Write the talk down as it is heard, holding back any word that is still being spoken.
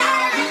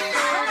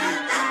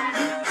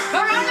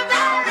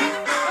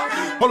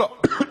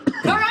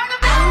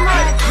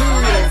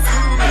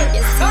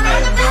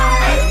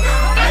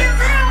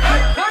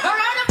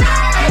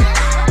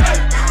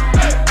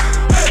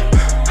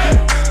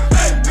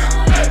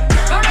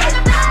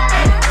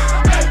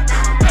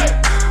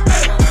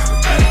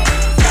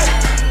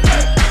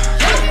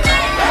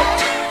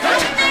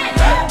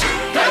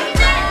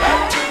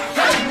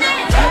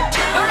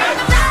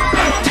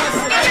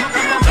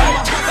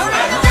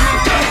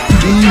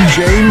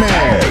DJ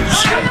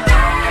Mazz.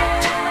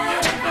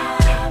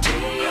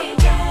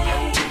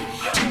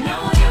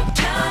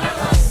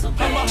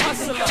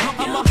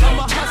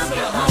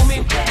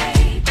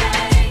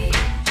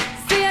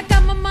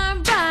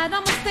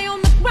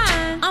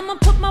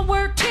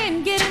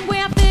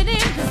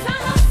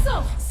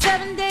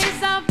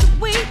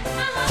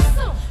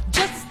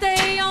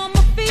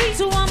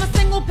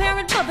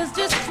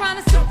 Just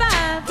trying to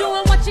survive,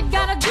 doing what you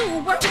gotta do,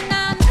 working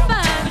 9 to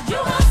 5. You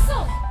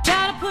hustle,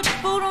 gotta put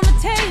food on the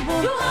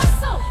table. You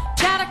hustle,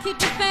 gotta keep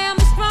your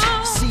family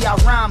strong. See, I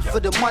rhyme for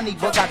the money,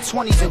 but got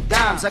 20s and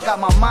dimes. I got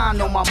my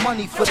mind on my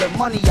money, for the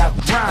money I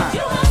grind.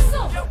 You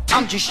hustle,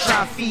 I'm just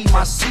trying to feed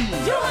my seed.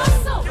 you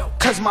hustle,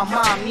 Cause my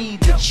mom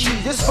need the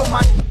cheese. This for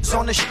my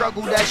on the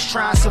struggle that's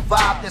trying to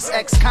survive. That's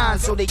ex-con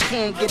so they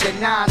can't get a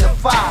 9 to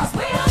 5.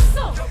 we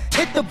hustle,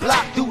 Hit the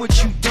block, do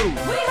what you do. we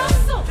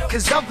hustle.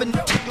 Cause I've been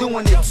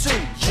doing it too.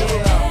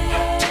 Yeah.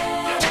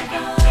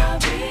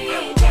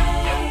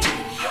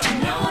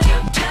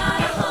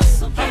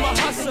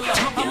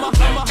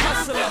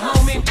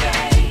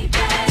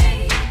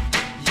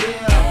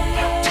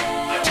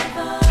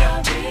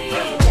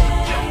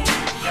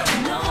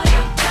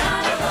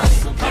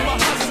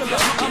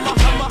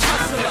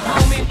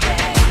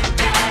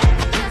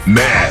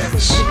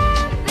 Mazz.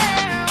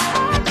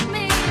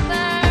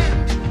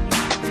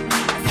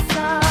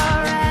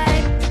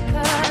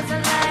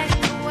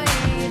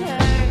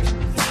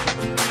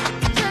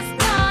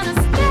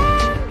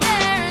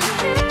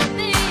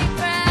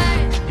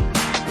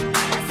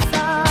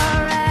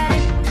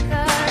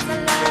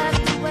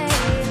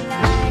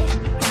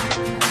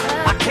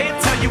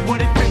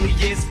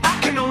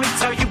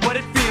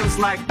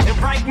 Like. And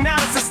right now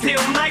it's a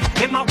steel knife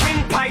in my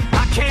windpipe.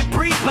 I can't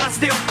breathe, but I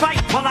still fight.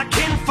 Well, I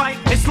can fight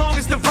as long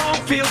as the wrong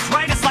feels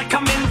right. It's like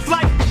I'm in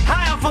flight,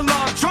 high off a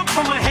log, drunk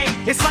from my hate.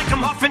 It's like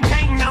I'm huffing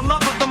pain. I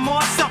love her the more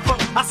I suffer.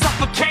 I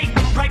suffocate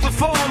right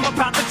before I'm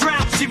about to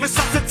drown. She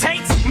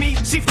resuscitates me.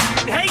 She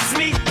hates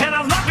me, and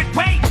I love it.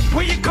 Wait,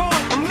 where you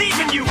going? I'm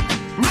leaving you.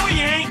 No,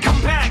 you ain't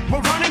come back.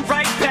 We're running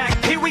right back.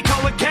 Here we go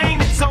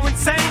again. It's so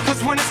insane,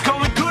 cause when it's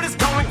going good, it's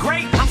going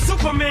great. I'm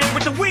Superman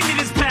with the wind in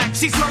his back.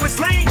 She's Lois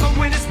Lane, but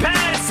when it's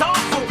bad, it's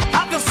awful.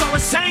 I feel so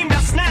ashamed.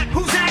 I snap.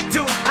 Who's that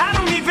dude? I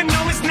don't even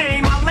know his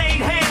name. I laid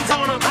hands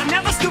on him. I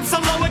never stoop so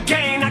low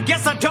again. I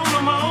guess I don't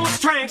know my own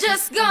strength.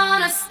 Just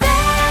gonna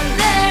stand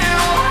there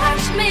and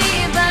watch me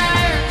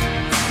burn.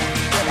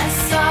 But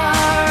that's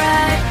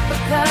alright,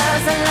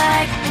 because I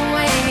like the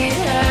way it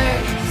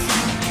hurts.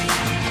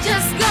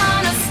 Just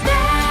gonna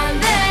stand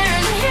there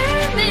and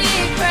hear me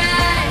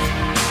cry.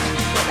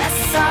 But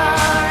that's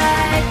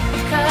alright,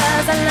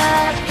 because I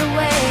love the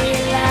way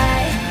you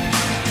lie.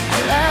 I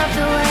love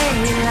the way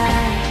you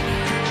lie.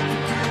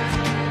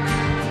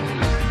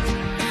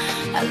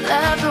 I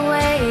love the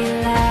way you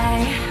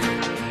lie.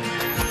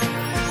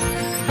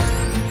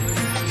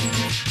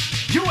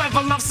 You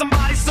ever love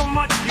somebody so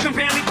much you can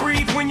barely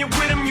breathe when you're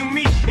with them? You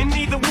meet, and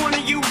neither one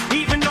of you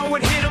even know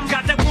it hit them.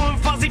 Got that warm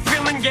fuzzy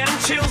feeling, get them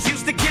chills,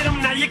 used to get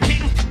them. Now you're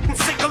getting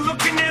sick of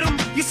looking at them.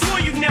 You swore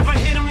you'd never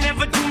hit them,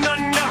 never do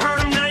nothing to hurt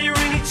them. Now you're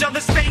in each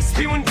other's face,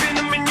 spewing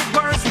venom in your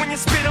words when you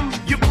spit them.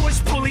 You push,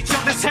 pull each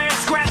other's hair,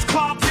 scratch,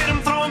 claw, pit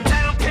them, throw them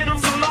down, pin them.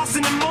 So lost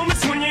in the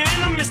moments when you're in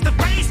them, it's the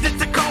race that's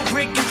the cold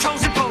break,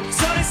 controls your boat.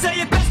 So they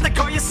say it best to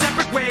go your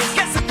separate ways.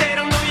 Guess that they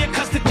don't know you,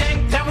 cause today,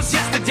 that was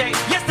yesterday.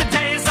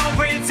 Yesterday is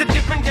over, it's a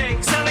different day.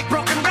 Sound like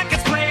broken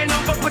records playing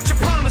over, but you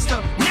promised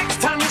her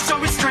next time you show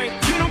restraint,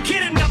 you don't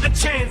get another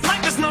chance.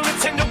 Life is no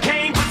Nintendo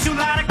game, but you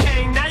lied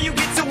again. Now you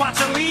get to watch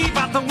her leave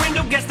out the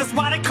window. Guess that's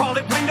why they call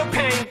it window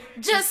pane.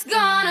 Just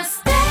gonna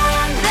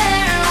stand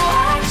there and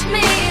watch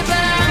me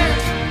burn.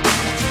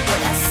 But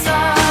that's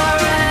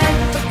alright,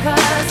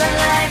 because I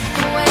like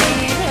the way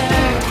it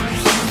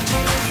hurts.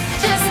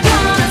 Just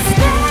gonna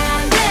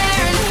stand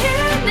there and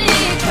hear me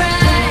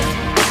cry.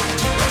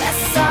 But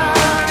that's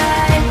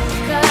alright,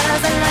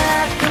 because I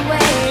love the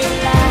way you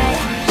lie.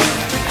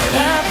 I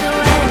love the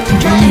way you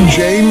lie.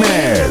 DJ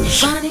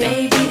Mazz. Funny,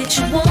 baby, that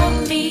you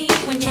want me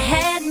when you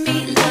had me.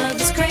 Love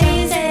is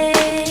crazy.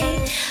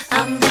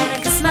 I'm glad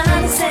I can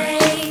smile and say,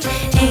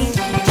 ain't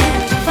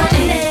that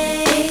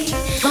funny?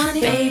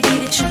 Funny, baby,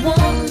 that you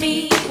want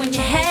me when you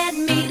had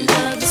me.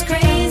 Love is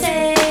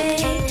crazy.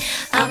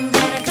 I'm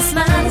glad I can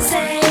smile and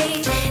say,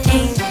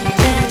 ain't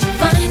that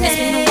funny? It's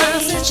been a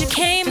while since you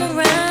came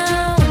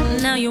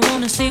around. Now you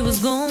wanna see what's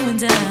going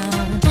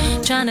down.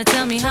 Trying to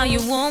tell me how you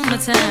want my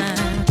time.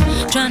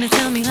 Trying to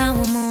tell me how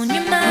I'm on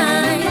your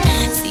mind.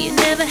 See, you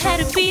never had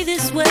to be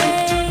this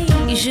way.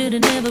 You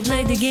should've never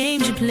played the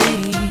games you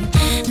played.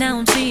 Now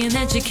I'm seeing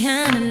that you're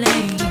kinda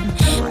lame,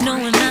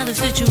 knowing how the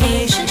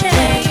situation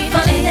changed.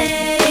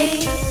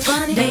 Funny,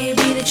 funny,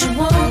 baby, that you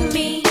want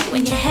me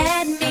when you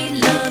had me.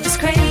 Love is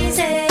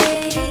crazy.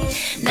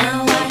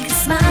 Now I can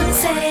smile and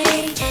say,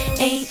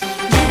 ain't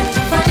that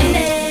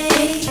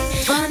funny?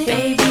 Funny,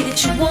 baby, that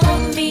you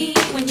want me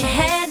when you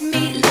had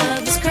me.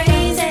 Love is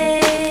crazy.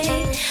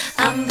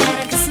 I'm glad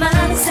I can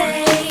smile and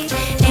say,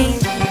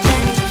 ain't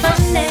that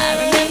funny? I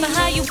remember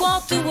how you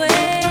walked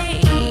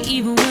away,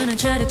 even when I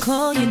tried to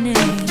call your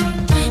name.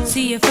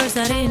 See, at first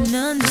I didn't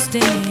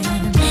understand.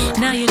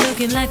 Now you're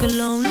looking like a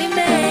lonely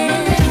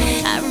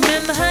man. I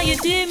remember how you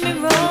did me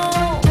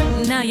wrong.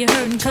 Now you're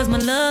hurting cause my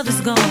love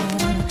is gone.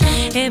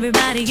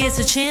 Everybody gets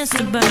a chance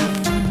to burn.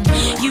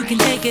 You can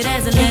take it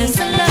as a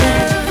lesson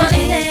learned.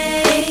 Funny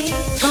day,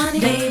 funny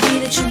baby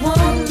that you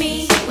want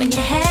me when you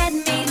had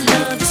me.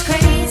 Love is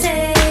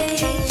crazy.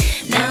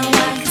 Now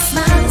I can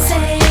smile and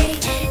say,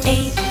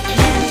 ain't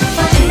that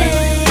funny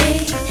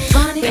day?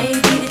 Funny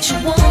baby that you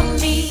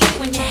want me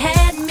when you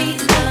had me.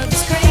 Love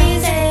is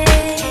crazy.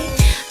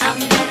 I'm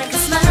glad I can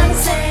smile and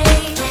say,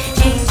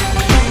 ain't that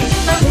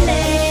funny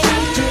day?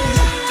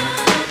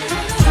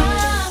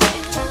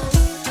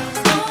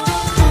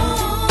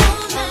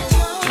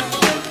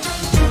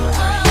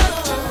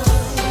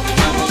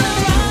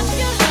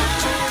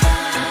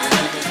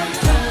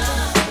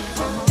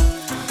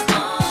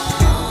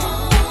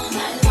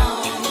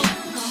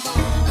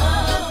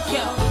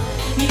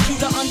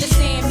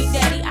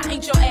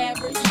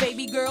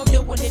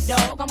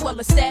 I'm well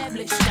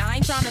established. I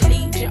ain't tryna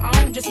lead you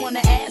on. Just wanna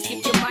ask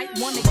if you might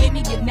wanna give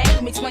me your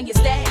name, explain your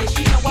status.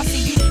 You know I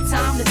see you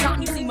time to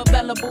time. You seem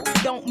available.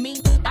 Don't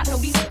mean I know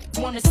these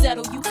wanna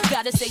settle you.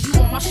 Gotta say you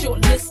on my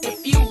short list of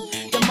few.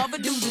 Them other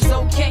dudes is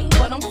okay,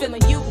 but I'm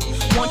feeling you.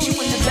 Want you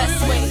in the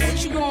best way.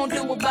 What you gonna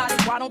do about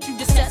it? Why don't you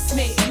just test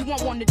me? You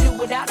won't wanna do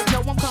without it. No,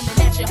 I'm coming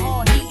at you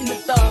hard, eating the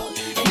thug,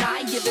 and I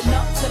ain't giving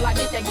up till I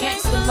get that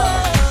gangster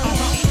love.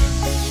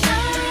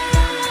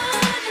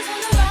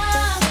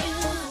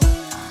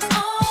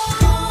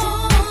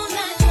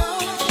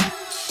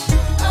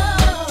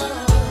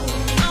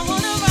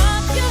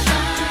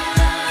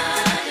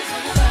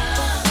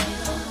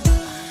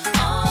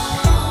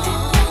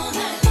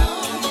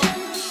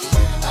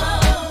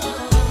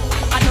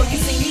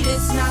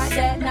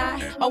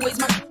 Always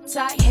my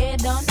tight, hair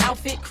done,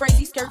 outfit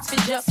crazy, skirts fit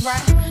just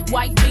right.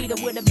 White beater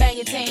with a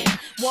banging tan,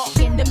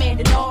 walking,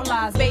 demanding all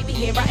lies. Baby,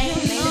 here I am,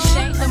 ain't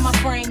ashamed of my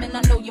frame, and I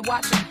know you're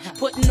watching.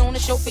 Putting on a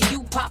show for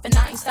you, popping,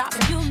 I ain't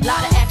stopping.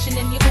 Lot of action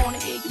in your corner,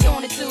 yeah, you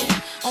doing it too.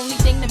 Only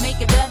thing to make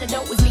it better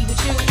though is me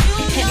with you.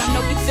 And I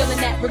know you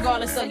feeling that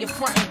regardless of your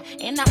frontin'.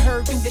 And I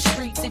heard through the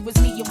streets it was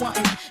me you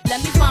wantin'.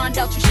 Let me find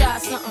out you shy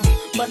something,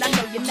 but I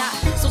know you're not.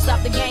 So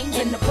stop the games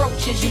and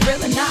approaches, you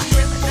really not.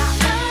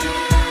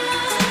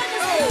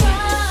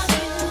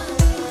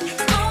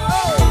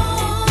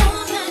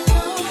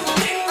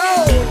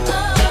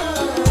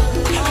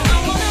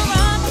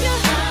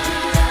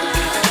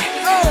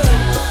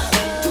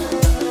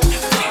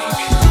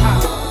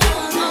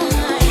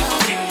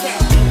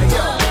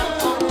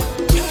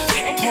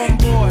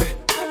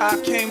 I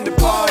came to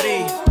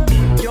party.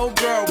 Your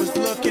girl was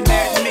looking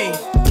at me.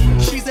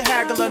 She's a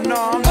haggler, no,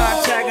 I'm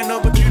not tagging her,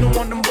 but you don't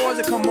want them boys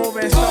to come over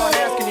and start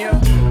asking you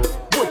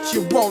what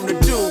you wanna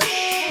do,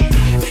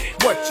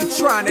 what you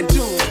trying to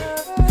do,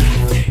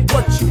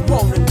 what you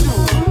wanna do,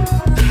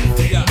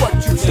 what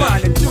you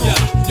trying to do.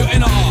 Yo,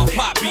 NR,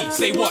 pop beat,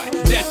 say what?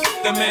 That's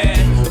the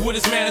man with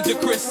his manager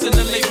Chris and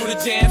the label The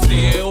Jam.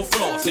 Still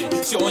flossing,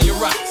 showing your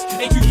rocks.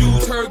 Ain't you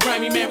dudes heard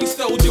grimy, man, we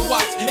stole your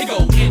watch. It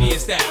go Indian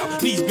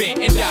style, knees bent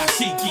and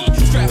dashiki.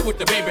 Strapped with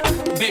the baby,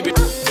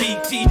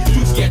 BT.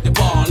 Juicy at the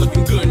bar,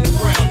 looking good in the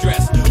brown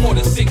dress. More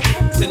than 6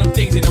 and them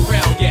things ain't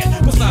around yet.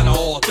 Persona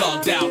all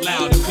thugged out,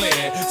 loud and clear.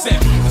 7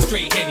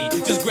 straight Henny,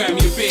 just grab me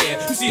a beer.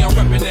 You see I'm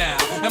reppin' now,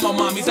 and my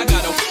mommies, I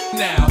got a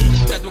now.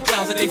 Got them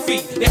clowns at their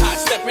feet, they hot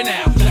stepping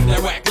out. Left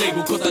that whack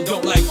label, cause I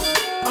don't like.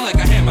 I'm like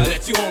a hammer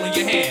that you hold in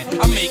your hand.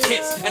 I make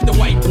hits at the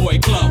white boy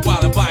club while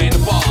I'm buying the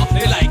bar.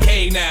 They like,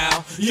 hey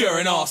now, you're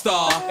an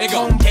all-star. It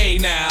go, hey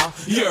now,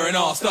 you're an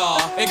all-star.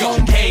 It go,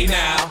 hey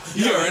now,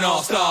 you're an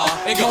all-star.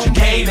 It go,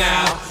 hey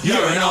now,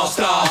 you're an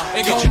all-star.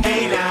 It go,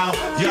 hey now,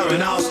 you're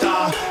an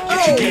all-star.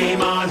 Get your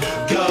game on,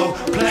 go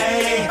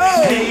play.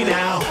 Hey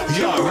now,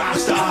 you're a rock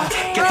star.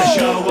 Get the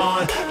show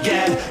on,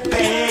 get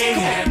paid.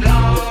 And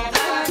all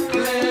that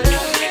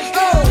glitters is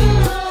gold.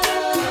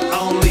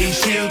 Only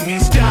shooting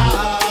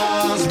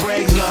stars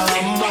break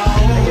the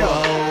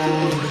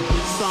mold.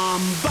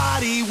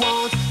 Somebody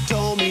once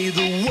told me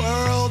the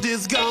world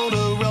is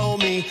gonna roll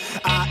me.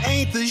 I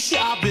ain't the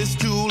sharpest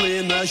tool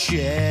in the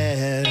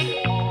shed.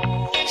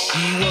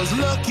 She was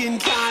looking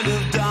kind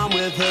of dumb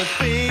with her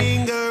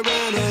finger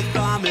and her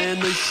thumb in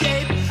the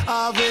shape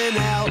of an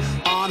L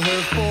on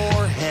her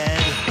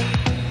forehead.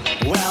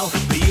 Well,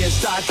 the years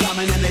start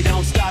coming and they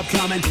don't stop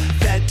coming.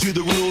 Fed to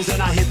the rules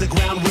and I hit the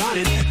ground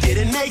running.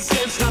 Didn't make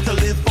sense not to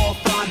live for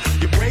fun.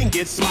 Your brain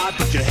gets smart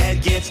but your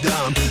head gets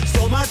dumb.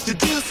 So much to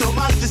do, so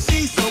much to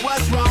see. So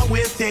what's wrong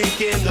with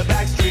taking the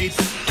back streets?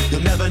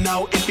 You'll never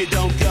know if you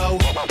don't go.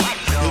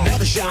 You'll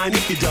never shine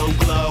if you don't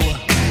glow.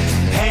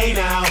 Hey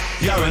now,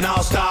 you're an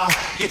all-star.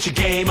 Get your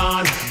game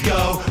on,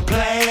 go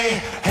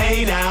play.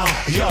 Hey now,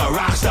 you're a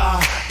rock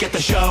star. Get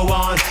the show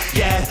on,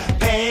 get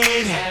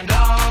paid. And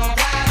all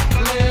that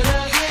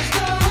glitters is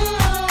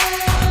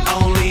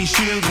gold. Only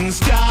shooting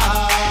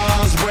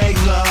stars break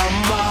the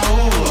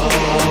mold.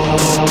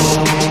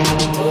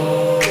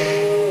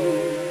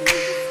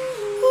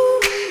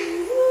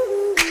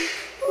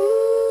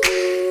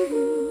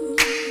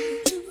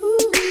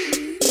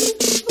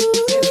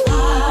 If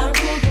I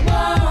rule the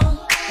world,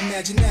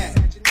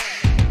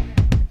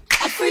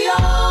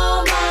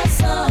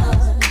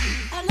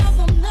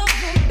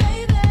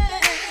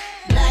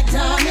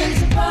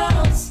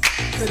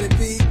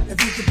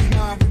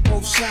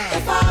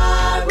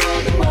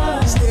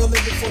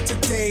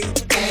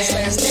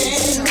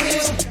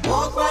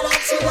 Walk right up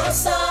to the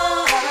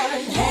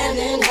sun, hand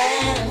in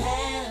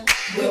hand.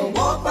 We'll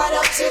walk right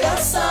up to the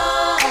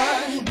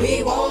sun,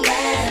 we won't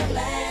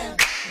land.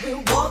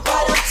 We'll walk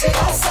right up to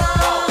the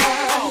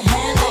sun,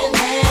 hand in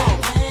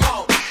hand.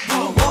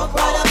 We'll walk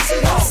right up to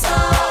the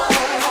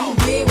sun,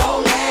 we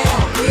won't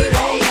land, we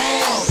won't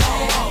land.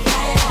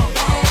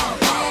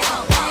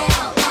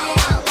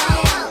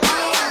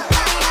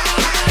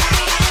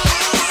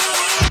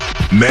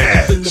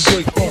 Mazz.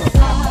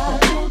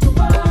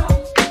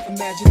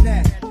 Imagine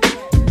that.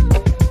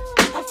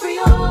 I free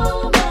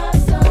all my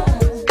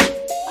sons.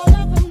 I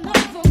love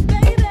them,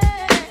 baby.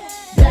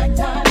 Black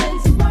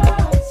diamonds and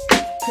pearls.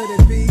 Could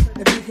it be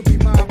if you could be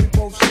mine, we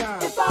both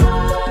shine? If I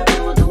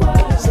rule the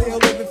world, Still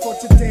living for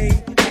today,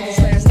 and these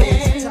last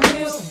days of time.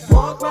 we'll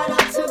walk right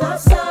up to the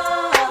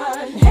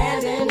sun,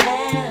 hand in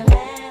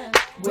hand.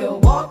 We'll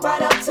walk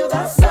right up to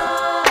the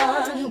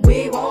sun,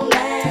 we won't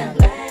land.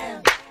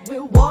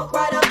 We'll walk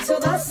right up to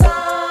the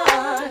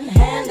sun,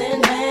 hand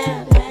in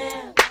hand.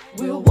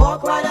 We'll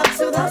walk right up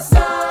to the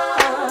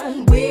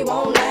sun, we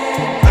won't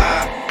land.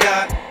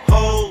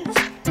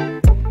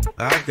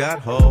 I got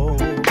hoes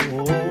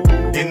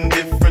in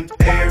different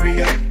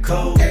area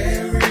codes.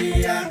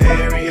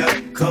 Area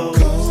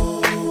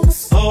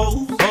codes.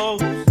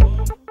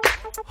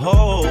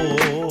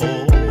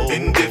 Hoes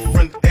in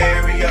different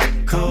area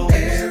codes.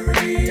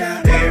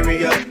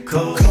 Area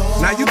codes.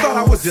 Now you thought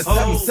I was just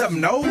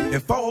 770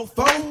 and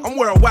 404? I'm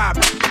worldwide,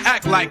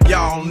 act like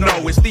y'all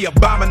know it's the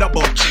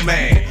abominable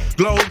man.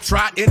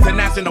 Globetrot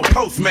International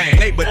Postman,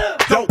 neighbor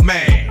dope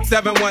man.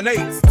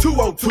 718s,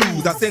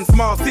 202s, I send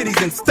small cities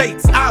and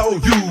states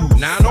IOUs.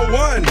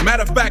 901,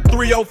 matter of fact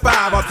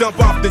 305, I'll jump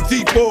off the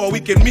G4, we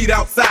can meet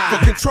outside. So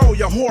control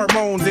your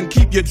hormones and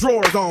keep your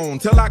drawers on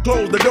till I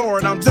close the door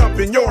and I'm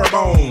jumping your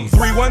bones.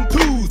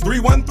 312s,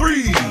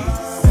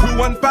 313s.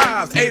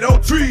 215s,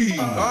 803.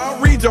 I'll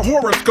read your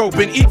horoscope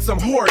and eat some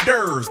hors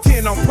d'oeuvres.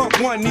 10 on pump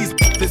one, these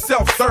is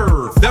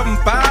self-serve.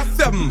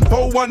 757,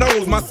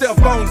 410s, my cell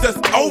phone just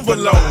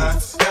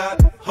overloads.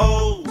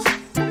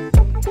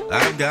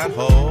 I've got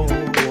hoes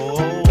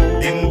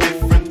in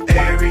different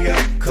area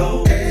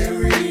codes.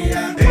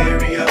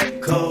 Area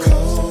codes.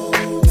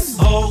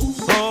 Hoes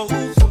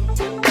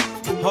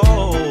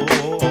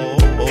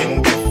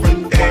in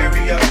different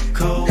area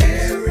codes.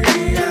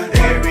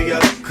 Area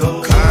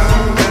codes.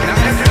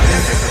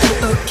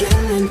 People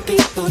killing,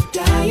 people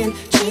dying,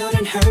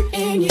 children hurt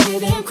and you hear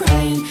them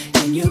crying.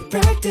 And you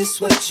practice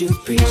what you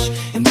preach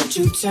and what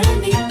you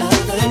turn the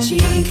other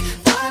cheek.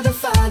 Father,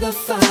 Father,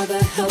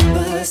 Father, help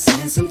us,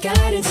 send some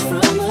guidance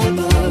from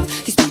above.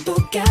 These people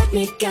got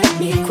me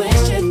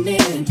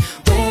questioning,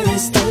 where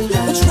is the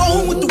love? What's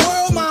wrong with the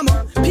world,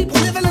 mama? People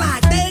living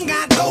like they ain't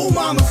got no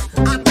mamas.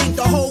 I think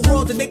the whole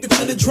world's addicted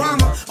to the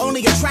drama,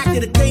 only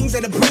attracted to things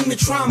that bring the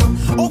trauma.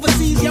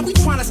 Overseas, yeah, we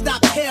trying to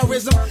stop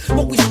terrorism,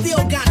 but we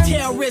still got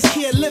terrorists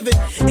here living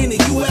in the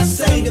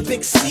USA, the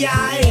big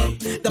CIA,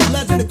 the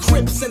Bloods and the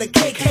Crips and the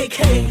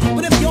KKK.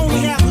 But if you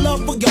only have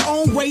love for your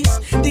own race,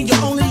 then you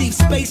only leave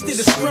space to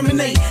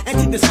discriminate, and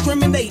to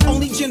discriminate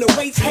only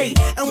generates hate.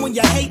 And when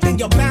you hate, then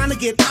you're bound to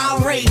get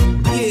irate.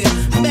 Yeah,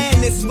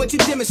 madness is what you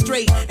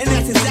demonstrate, and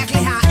that's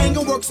exactly how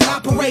anger works and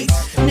operates.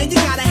 Man, you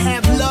gotta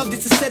have love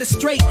just to set it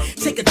straight.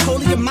 Take control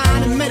of your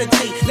mind and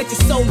meditate. Let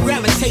your soul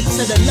gravitate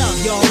to the love,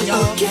 y'all.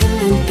 People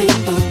killing,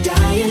 people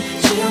dying,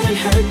 children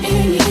hurt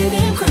and you hear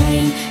them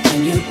crying.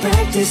 And you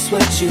practice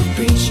what you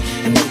preach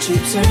and what you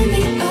turn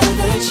the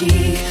other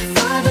cheek.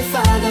 Father,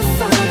 Father,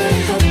 Father,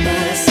 help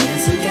us,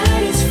 send some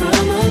guidance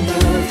from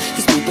above.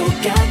 These people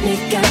got me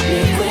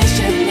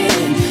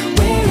questioning,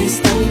 where is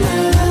the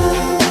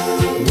love?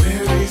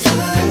 Where is the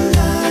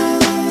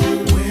love?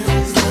 Where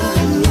is the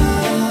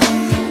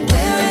love?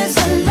 Where is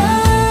the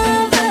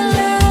love?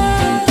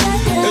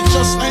 It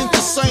just ain't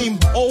the same,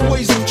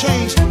 always in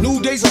change.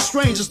 New days are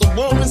strange, is the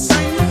world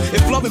insane?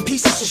 If love and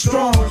peace is so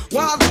strong,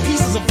 why are the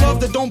pieces of love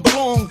that don't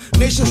belong?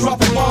 Nations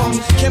dropping bombs,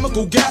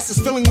 chemical gases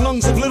filling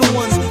lungs of little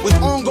ones with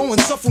ongoing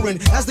suffering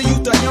as the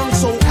youth are young.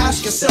 So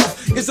ask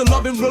yourself, is the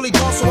loving really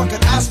gone? So I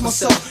can ask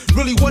myself,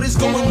 really what is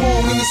going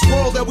wrong in this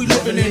world that we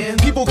living in?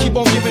 People keep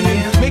on giving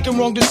in, making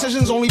wrong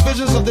decisions, only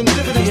visions of them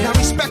dividends. Not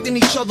respecting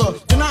each other,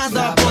 denying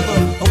thy brother.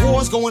 A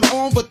war's going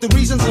on, but the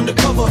reason's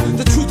undercover.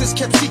 The truth is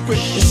kept secret,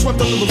 it's swept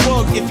under the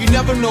rug. If you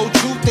never know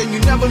truth, then you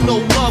never know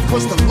love.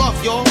 Where's the love,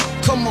 y'all?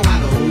 Come on. I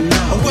don't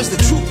know. Or where's the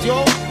truth,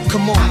 y'all?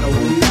 Come on. I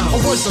don't know. Or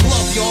where's the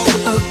love, y'all?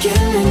 People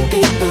killing,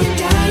 people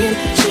dying,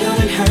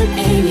 children hurt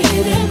and you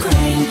hear them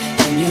crying.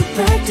 And you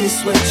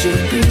practice what you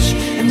preach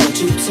and what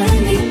you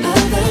turn the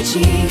other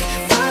cheek.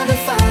 Father,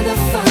 Father,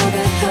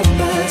 Father, help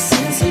us,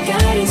 send some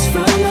guidance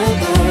from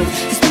above.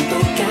 These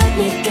people got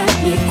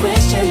me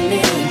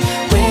questioning,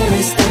 where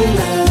is the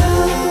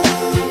love?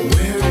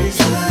 Where is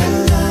the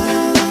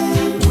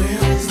love?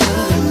 Where is the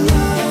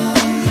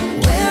love?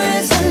 Where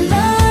is the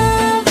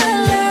love?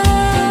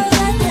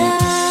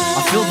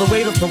 I feel the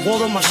weight of the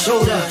world on my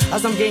shoulder.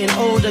 As I'm getting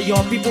older,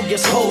 y'all people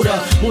get colder.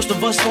 Most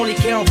of us only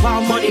care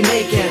about money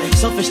making.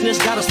 Selfishness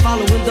got us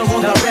following the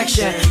wrong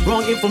direction.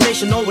 Wrong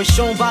information always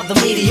shown by the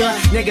media.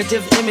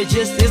 Negative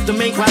images is the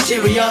main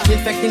criteria.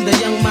 Infecting the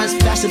young minds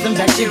faster than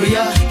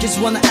bacteria. Kids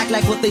wanna act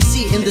like what they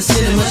see in the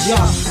cinemas,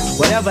 yeah.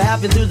 Whatever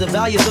happened to the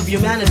values of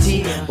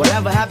humanity?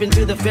 Whatever happened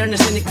to the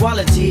fairness and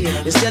equality?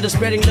 Instead of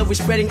spreading love, we're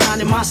spreading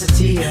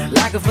animosity.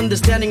 Lack of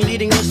understanding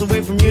leading us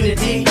away from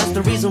unity. That's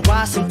the reason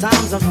why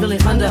sometimes I'm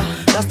feeling under.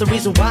 That's the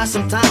reason why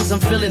sometimes I'm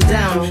feeling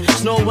down.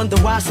 It's no wonder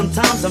why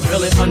sometimes I'm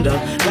feeling under.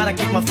 Gotta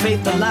keep my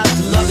faith alive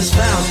till love is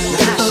found.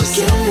 People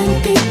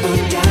killing, people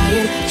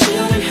dying,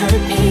 children hurt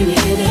and you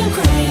hear them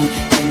crying.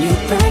 Can you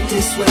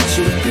practice what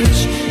you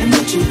preach and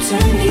would you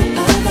turn the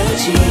other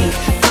cheek?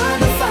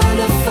 Father,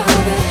 Father,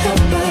 Father,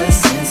 help us,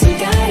 send some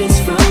guidance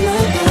from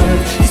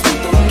above. These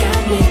people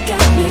got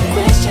me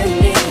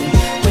questioning,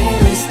 where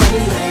is the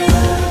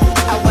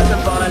love? I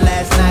wasn't born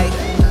last night,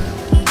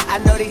 I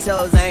know these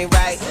hoes ain't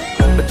right.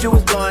 But you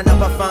was blowing up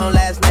her phone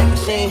last night, but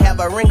she ain't have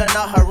a ring or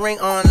not her ring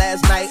on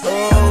last night.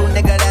 Ooh,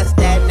 nigga, that's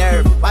that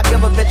nerve. Why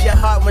give a bitch your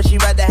heart when she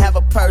rather have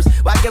a purse?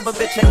 Why give a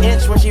bitch an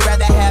inch when she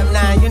rather have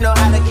 9? You know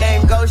how the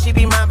game goes, she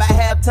be mine by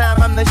halftime,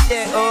 I'm the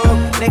shit. Ooh,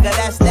 nigga,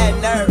 that's that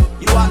nerve.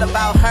 You all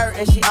about her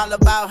and she all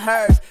about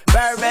hers.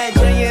 Birdman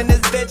Jr. and this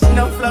bitch,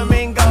 no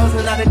flamingos.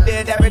 And I done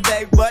did every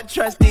day but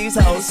trust these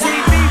hoes. See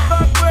me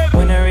fuck with.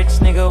 When a rich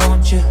nigga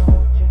want you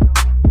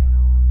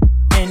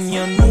and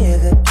your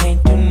nigga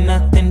can't do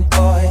nothing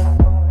for you.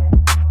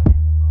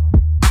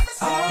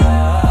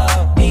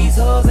 Oh, these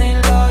hoes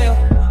ain't loyal.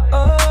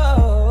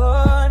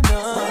 Oh,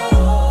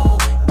 no.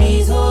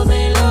 These hoes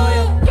ain't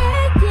loyal.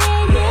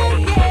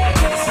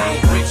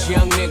 Yeah. Rich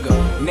young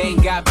nigga, name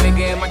got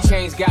bigger and my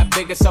chains got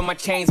bigger, so my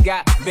chains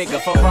got bigger.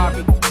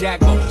 Ferrari,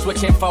 Jacko,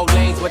 switching 4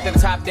 lanes with the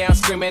top down,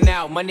 screaming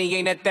out, money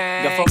ain't a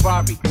thing. The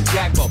Ferrari,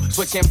 Jacko,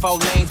 switching 4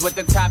 lanes with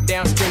the top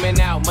down,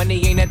 screaming out,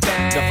 money ain't a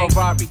thing. The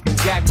Ferrari,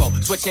 Jacko,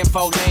 switching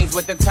 4 lanes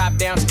with the top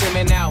down,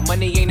 screaming out,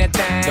 money ain't a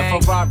thing.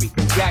 The Ferrari,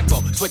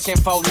 Jacko, switching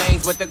 4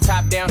 lanes with the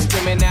top down,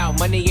 screaming out,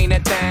 money ain't a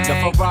thing.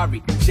 The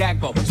Ferrari,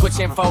 Jacko,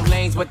 switching 4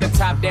 lanes with the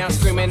top down,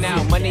 screaming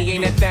out, money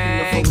ain't a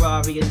thing. The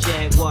Ferrari, a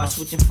Jaguar,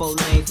 switching 4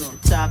 lanes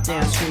with the top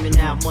down, screaming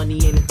out,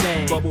 money ain't a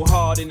thing. Bubble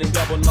hard in the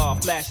double law,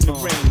 flashing the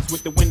rings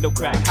with the window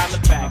crack, holla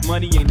back,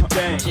 money ain't a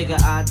thing.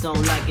 Jigga, I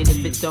don't like it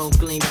if it don't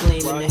gleam,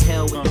 gleam in the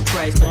hell with the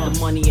price, but the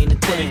money ain't a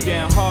thing. Put it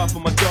down hard for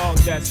my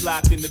dogs that's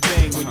locked in the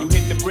bang. When you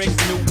hit the bricks,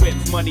 new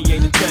whips, money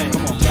ain't a thing.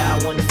 Come on,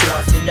 y'all wanna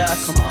floss it up?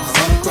 Come on,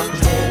 run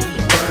the hole,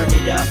 burn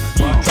it up.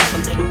 Drop a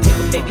little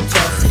pickle, baby,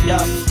 toss it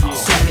up.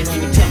 Swag it,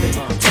 nigga, tell me,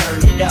 turn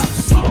it up.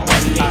 See the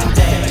money ain't a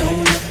thing.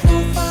 Don't look no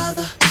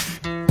farther,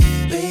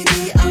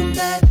 baby, I'm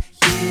that,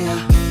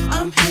 yeah.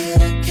 I'm here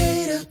to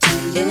cater to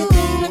you.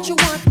 Anything that you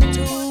want me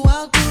to,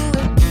 I'll do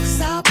it.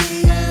 'Cause I'll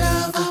be your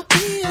love, I'll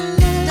be your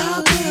love,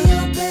 I'll be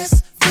your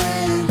best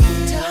friend.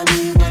 Tell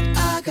me what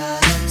I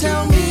got,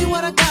 tell me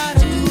what I gotta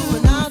do,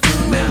 and I'll do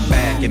it. Now I'm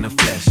back in the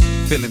flesh,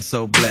 feeling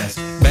so blessed.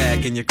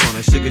 Back in your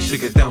corner, sugar,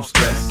 sugar, don't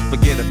stress.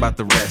 Forget about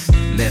the rest,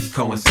 let's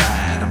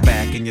coincide. I'm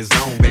back in your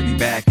zone, baby,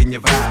 back in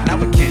your vibe. Now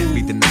it can't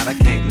be denied, I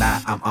can't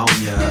lie, I'm on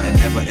ya. And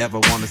never ever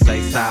wanna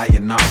say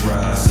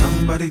sayonara.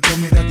 Somebody told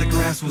me that the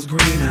grass was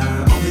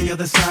greener on the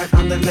other side,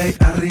 on the lake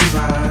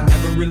arriba.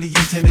 Never really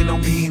intended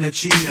on being a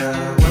cheater.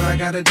 What I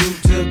gotta do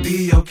to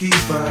be your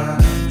keeper?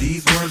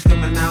 These words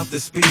coming out the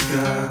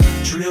speaker.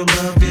 Trill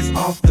love is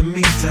off the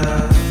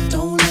meter.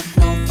 Don't look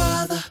no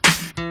farther,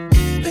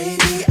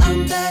 baby,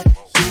 I'm that,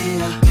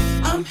 yeah.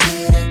 I'm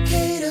here to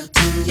cater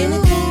to you.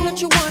 Anything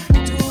that you want me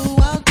to,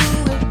 I'll do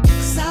it.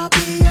 'Cause I'll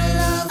be your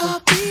love,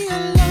 I'll be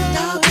your love,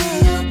 I'll be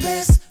your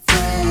best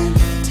friend.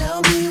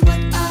 Tell me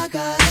what I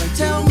gotta,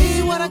 tell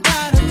me what I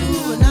gotta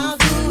do, and I'll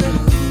do it.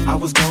 I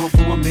was gone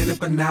for a minute,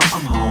 but now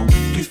I'm home.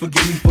 Please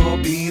forgive me for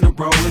being a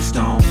rolling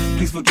stone.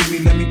 Please forgive me,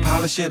 let me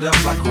polish it up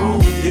like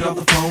chrome. Get off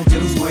the phone,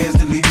 tell the squares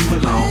to leave you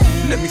alone.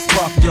 Let me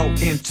spark your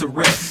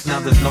interest. Now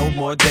there's no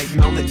more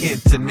dating on the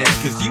internet.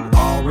 'Cause you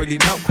already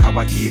know how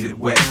I get it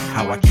wet.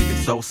 How I keep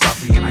it so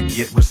saucy and I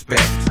get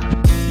respect.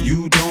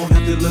 You don't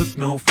have to look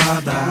no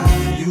farther.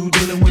 You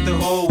dealing with the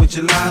whole with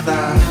your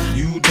lather.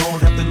 You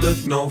don't have to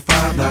look no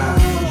farther.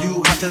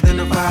 You hotter than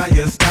a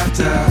fire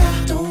starter.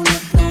 Don't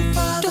look no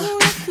farther, don't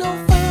look no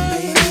farther,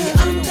 baby,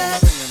 I'm that,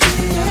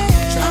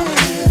 yeah. I'm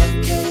here to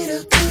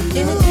cater to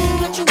you. Anything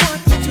that you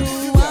want me to,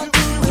 I'll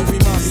do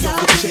it. 'Cause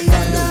I'll be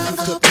your love,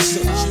 I'll be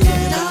your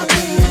love, I'll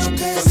be your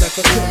best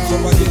friend.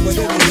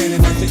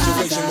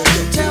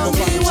 Tell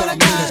me what I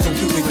gotta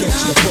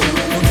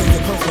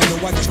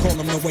do, I just call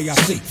them the way I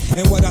see.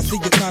 And what I see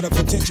is not a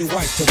potential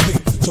wife to be.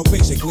 So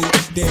basically,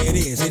 there it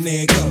is, and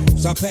there it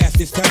goes. I passed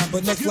this time,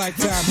 but next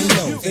lifetime, who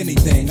knows?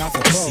 Anything, I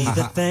suppose. See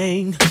the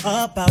thing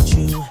about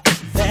you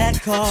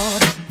that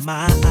caught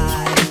my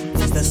eye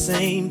is the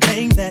same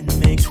thing that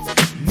makes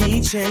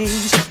me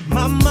change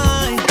my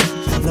mind.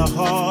 Kinda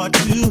hard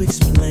to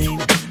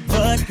explain,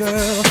 but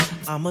girl,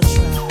 I'ma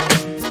try.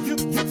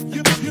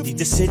 You need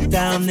to sit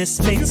down,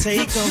 this may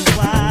take a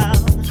while.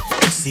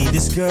 See,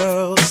 this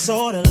girl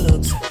sorta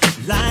looks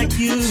like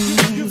you.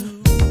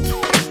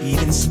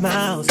 even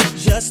smiles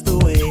just the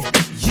way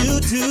you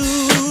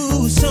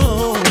do.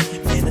 So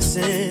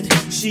innocent,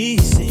 she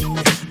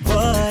seemed,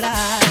 but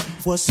I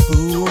was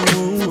fooled.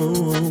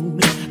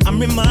 I'm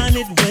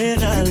reminded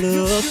when I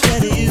look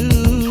at you.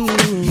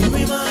 You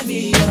remind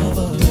me of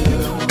a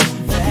girl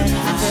that I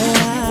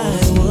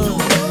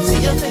was.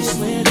 See your face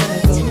when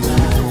I go by.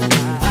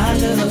 I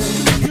love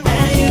you,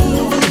 and you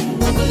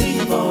won't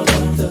believe all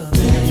of the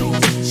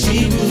things she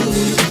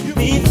moved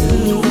me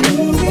through.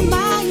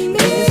 Remind me.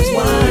 That's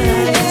why I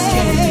just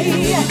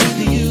can't get with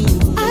you.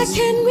 I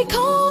can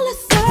recall a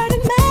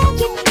certain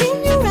magic in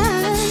your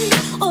eyes.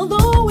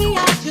 Although we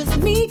are just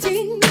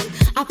meeting,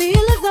 I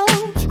feel as though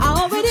I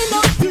already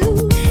know you.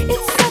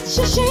 It's such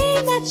a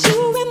shame that you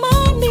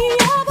remind me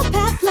of a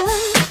past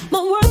love,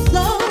 my worst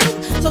love.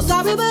 So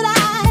sorry, but I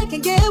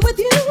can get with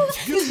you,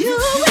 'cause you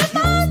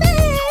remind me,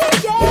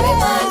 yeah. You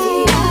remind me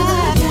of a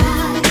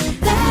guy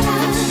that I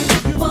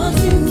want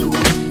to.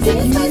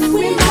 This place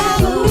when I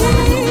go.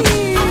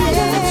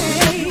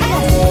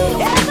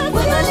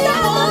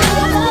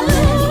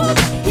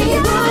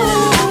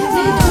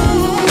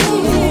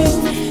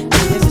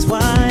 This is why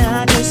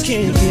I just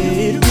can't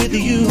get with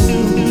you.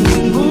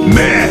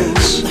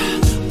 Mazz.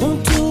 Want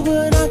to,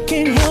 but I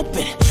can't help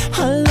it. I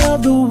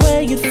love the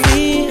way it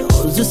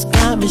feels. It's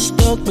got me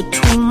stuck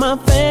between my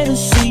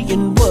fantasy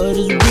and what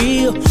is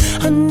real.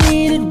 I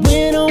need it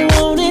when I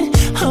want it.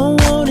 I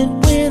want it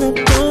when I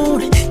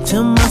don't.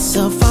 Tell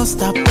myself I'll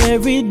stop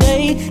every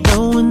day,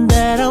 knowing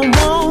that I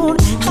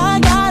won't. I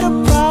got a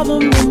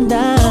problem and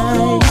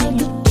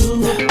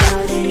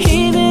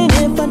even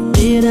if I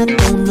did, I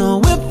don't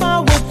know if I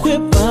would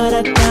quit, but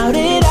I doubt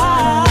it.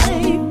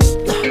 I'm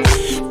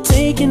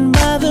taken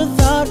by the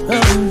thought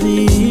of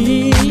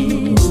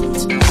it,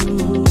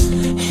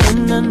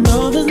 and I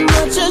know this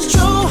much is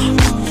true,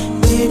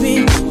 baby.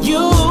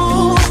 You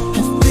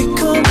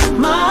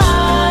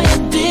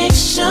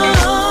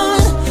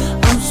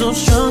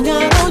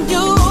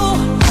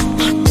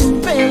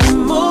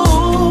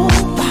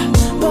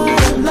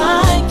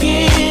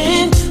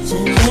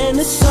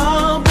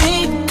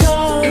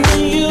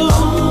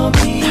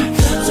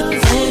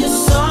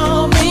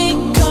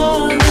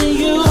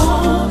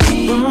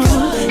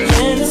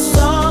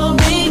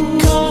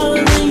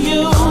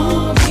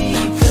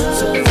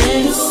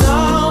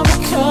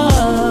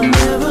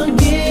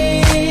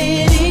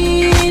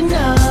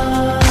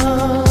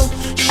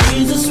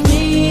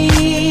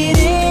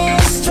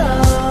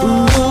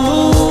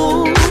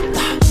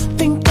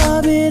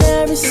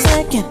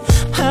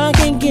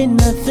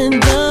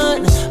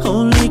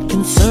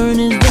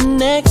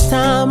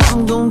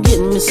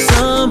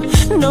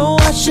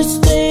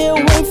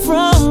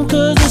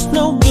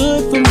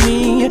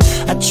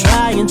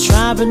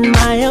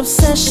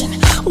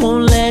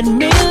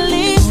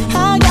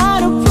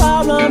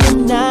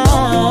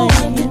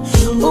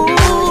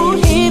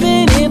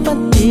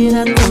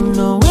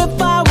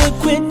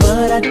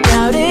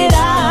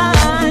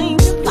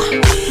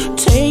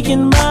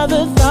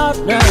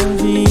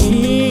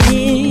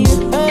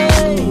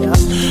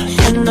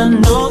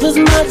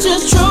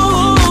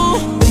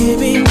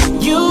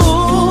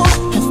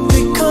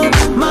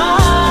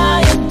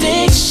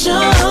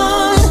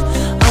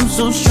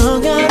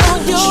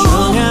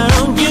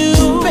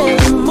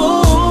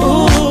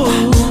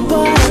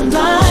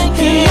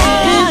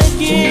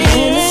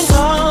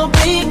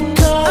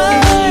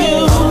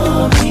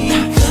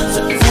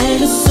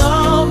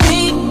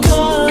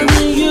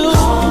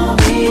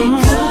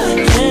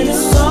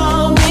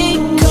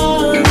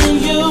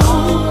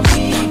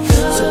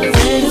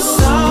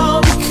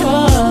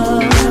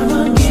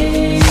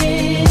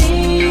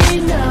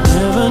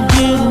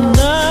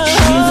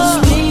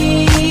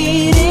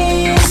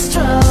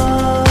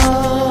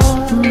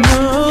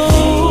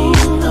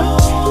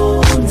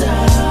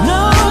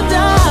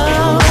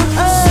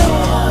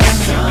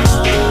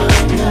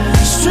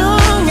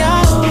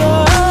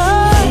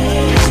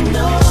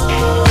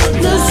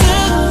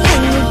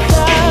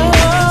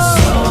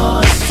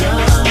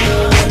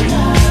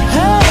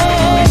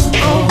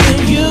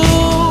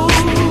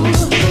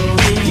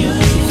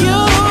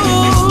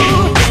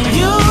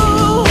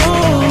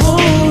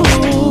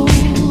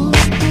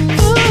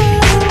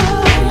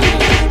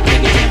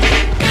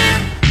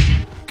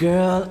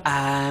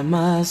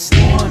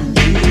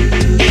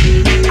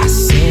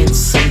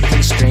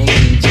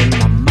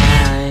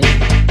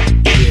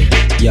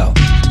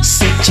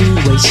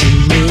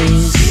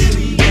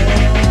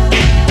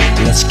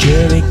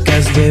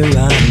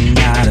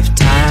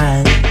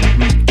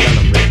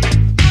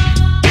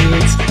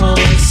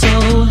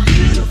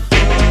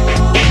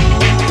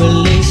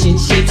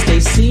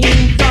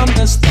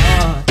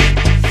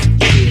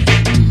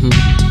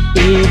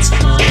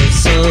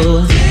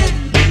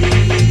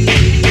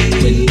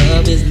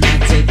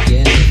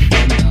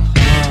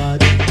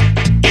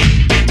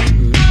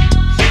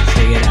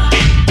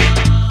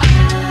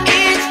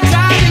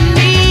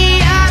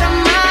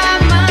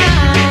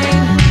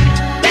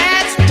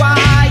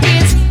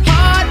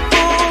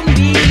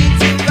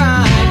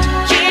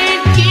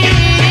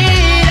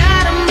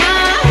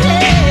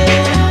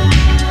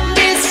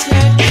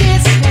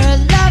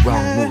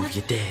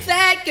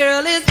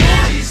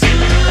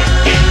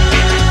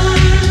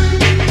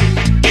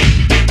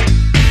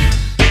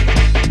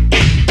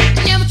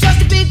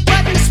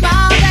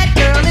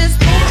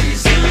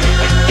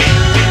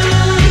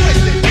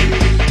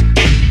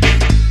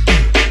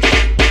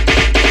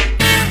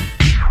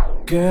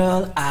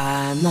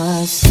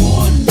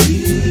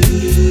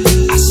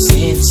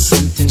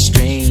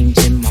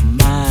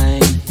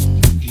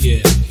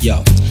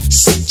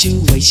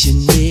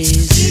situation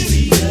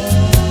is.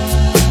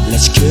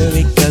 Let's cure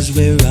it 'cause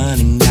we're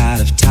running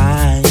out of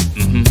time.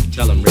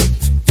 Tell him, Rick.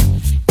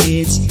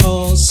 It's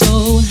all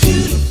so